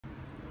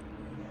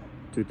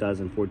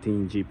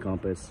2014 Jeep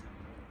Compass.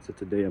 So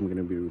today I'm going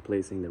to be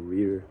replacing the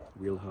rear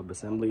wheel hub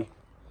assembly,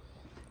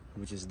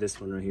 which is this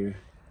one right here.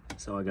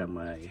 So I got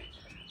my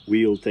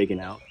wheel taken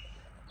out,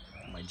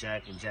 my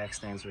jack and jack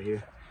stands right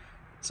here.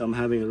 So I'm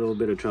having a little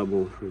bit of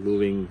trouble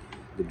removing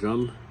the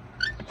drum.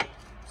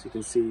 So you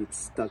can see it's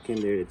stuck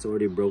in there. It's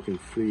already broken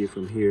free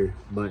from here,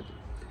 but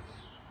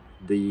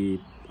the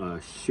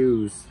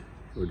shoes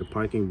or the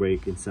parking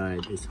brake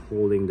inside is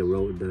holding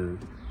the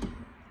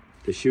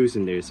shoes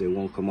in there, so it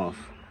won't come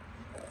off.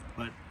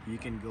 But you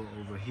can go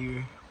over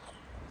here.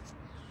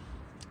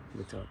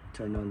 Let's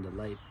turn on the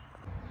light.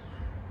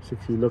 So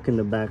if you look in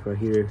the back right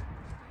here,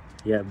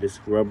 you have this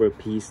rubber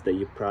piece that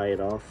you pry it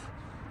off.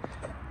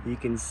 You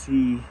can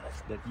see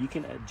that you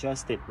can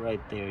adjust it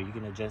right there. You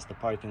can adjust the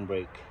parking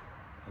brake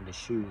and the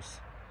shoes,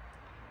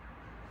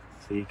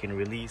 so you can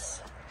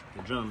release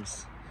the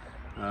drums.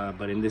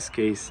 But in this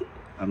case,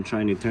 I'm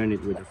trying to turn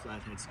it with a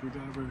flathead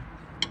screwdriver,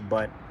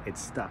 but it's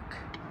stuck.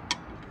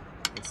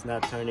 It's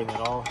not turning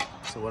at all.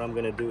 So what I'm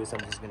gonna do is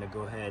I'm just gonna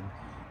go ahead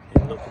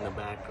and look in the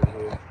back right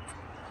here.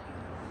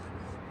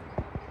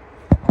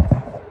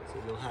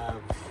 So you'll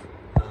have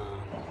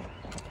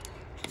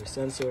your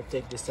sensor.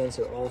 Take the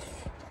sensor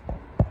off.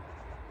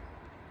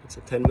 It's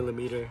a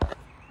 10mm,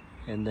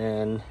 and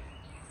then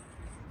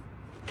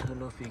I don't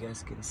know if you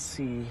guys can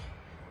see,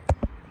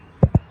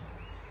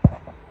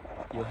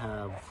 you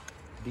have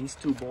these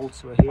two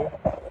bolts right here.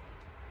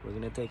 We're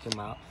gonna take them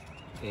out,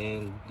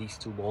 and these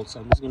two bolts,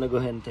 I'm just gonna go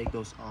ahead and take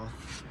those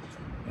off,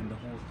 and the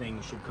whole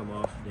thing should come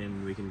off.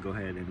 Then we can go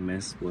ahead and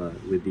mess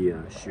with the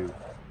shoe.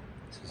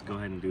 So just go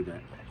ahead and do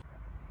that.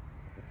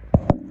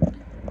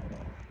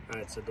 All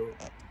right, so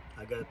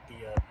I got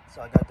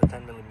the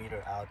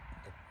 10mm out,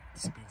 the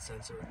speed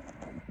sensor.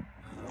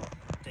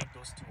 Take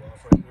those two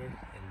off right here,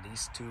 and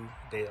these two,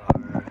 they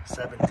are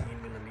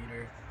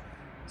 17mm.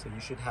 So you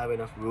should have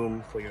enough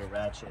room for your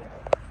ratchet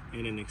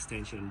and an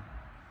extension.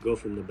 Go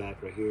from the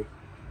back right here.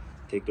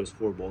 Take those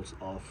 4 bolts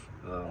off.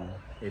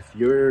 If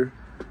your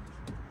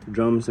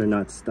drums are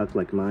not stuck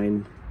like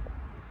mine,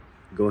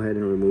 go ahead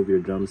and remove your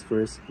drums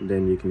first, and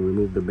then you can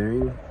remove the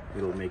bearing.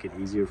 It'll make it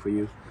easier for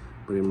you.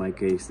 But in my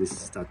case, this is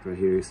stuck right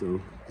here,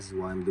 so this is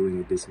why I'm doing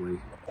it this way.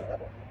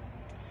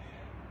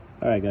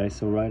 Alright guys,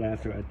 so right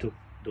after I took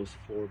those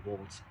 4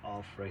 bolts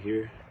off right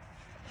here,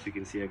 so you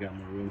can see I got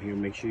more room here.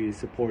 Make sure you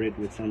support it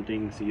with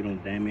something so you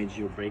don't damage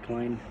your brake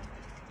line.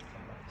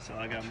 So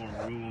I got more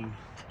room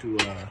to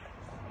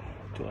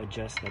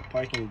adjust the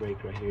parking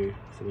brake right here.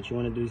 So what you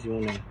want to do is you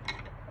want to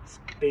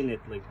spin it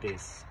like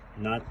this,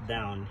 not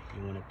down.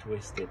 You want to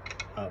twist it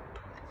up.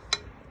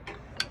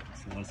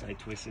 So once I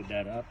twisted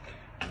that up,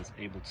 I was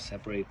able to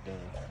separate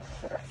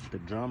the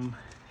drum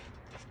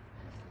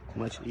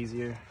much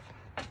easier.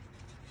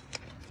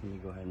 Let me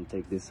go ahead and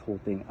take this whole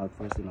thing out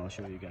first, and I'll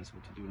show you guys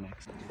what to do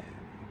next.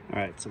 All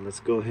right, so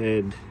let's go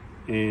ahead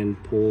and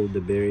pull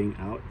the bearing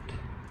out.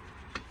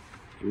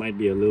 It might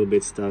be a little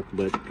bit stuck,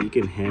 but you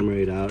can hammer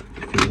it out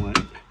if you want.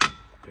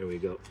 There we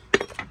go.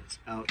 It's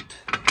out.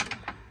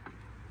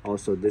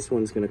 Also, this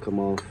one's gonna come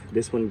off.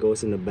 This one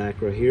goes in the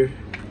back right here.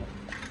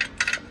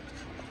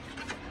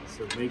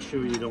 So make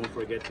sure you don't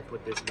forget to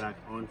put this back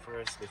on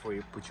first before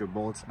you put your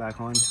bolts back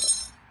on.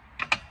 So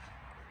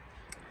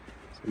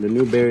the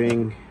new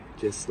bearing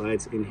just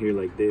slides in here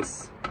like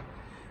this.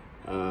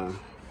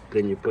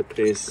 Then you put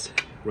this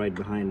right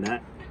behind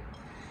that,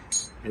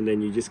 and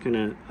then you just kind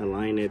of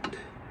align it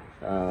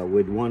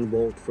with 1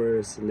 bolt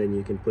first, and then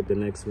you can put the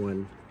next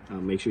one.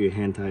 Make sure you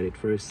hand tight it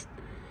first,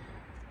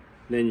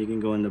 then you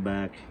can go in the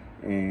back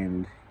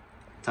and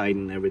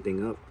tighten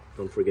everything up.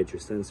 Don't forget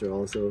your sensor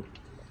also.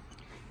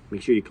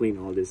 Make sure you clean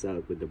all this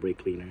out with the brake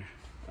cleaner,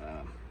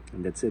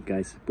 and that's it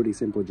guys. Pretty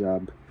simple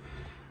job.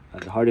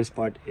 The hardest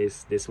part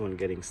is this one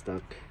getting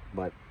stuck,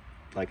 but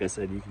like I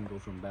said, you can go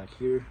from back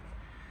here.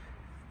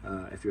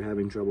 If you're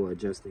having trouble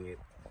adjusting it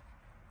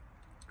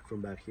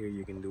from back here,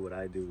 you can do what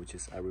I do, which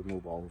is I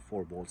remove all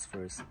 4 bolts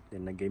first.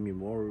 Then that gave me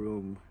more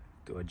room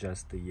to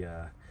adjust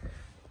the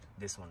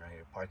this one right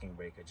here, parking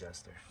brake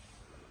adjuster.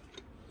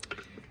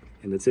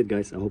 And that's it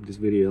guys. I hope this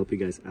video helped you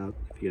guys out.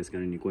 If you guys got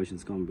any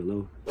questions, comment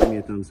below. Give me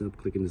a thumbs up,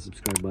 clicking the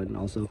subscribe button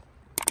also.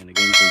 And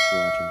again, thanks for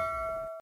watching.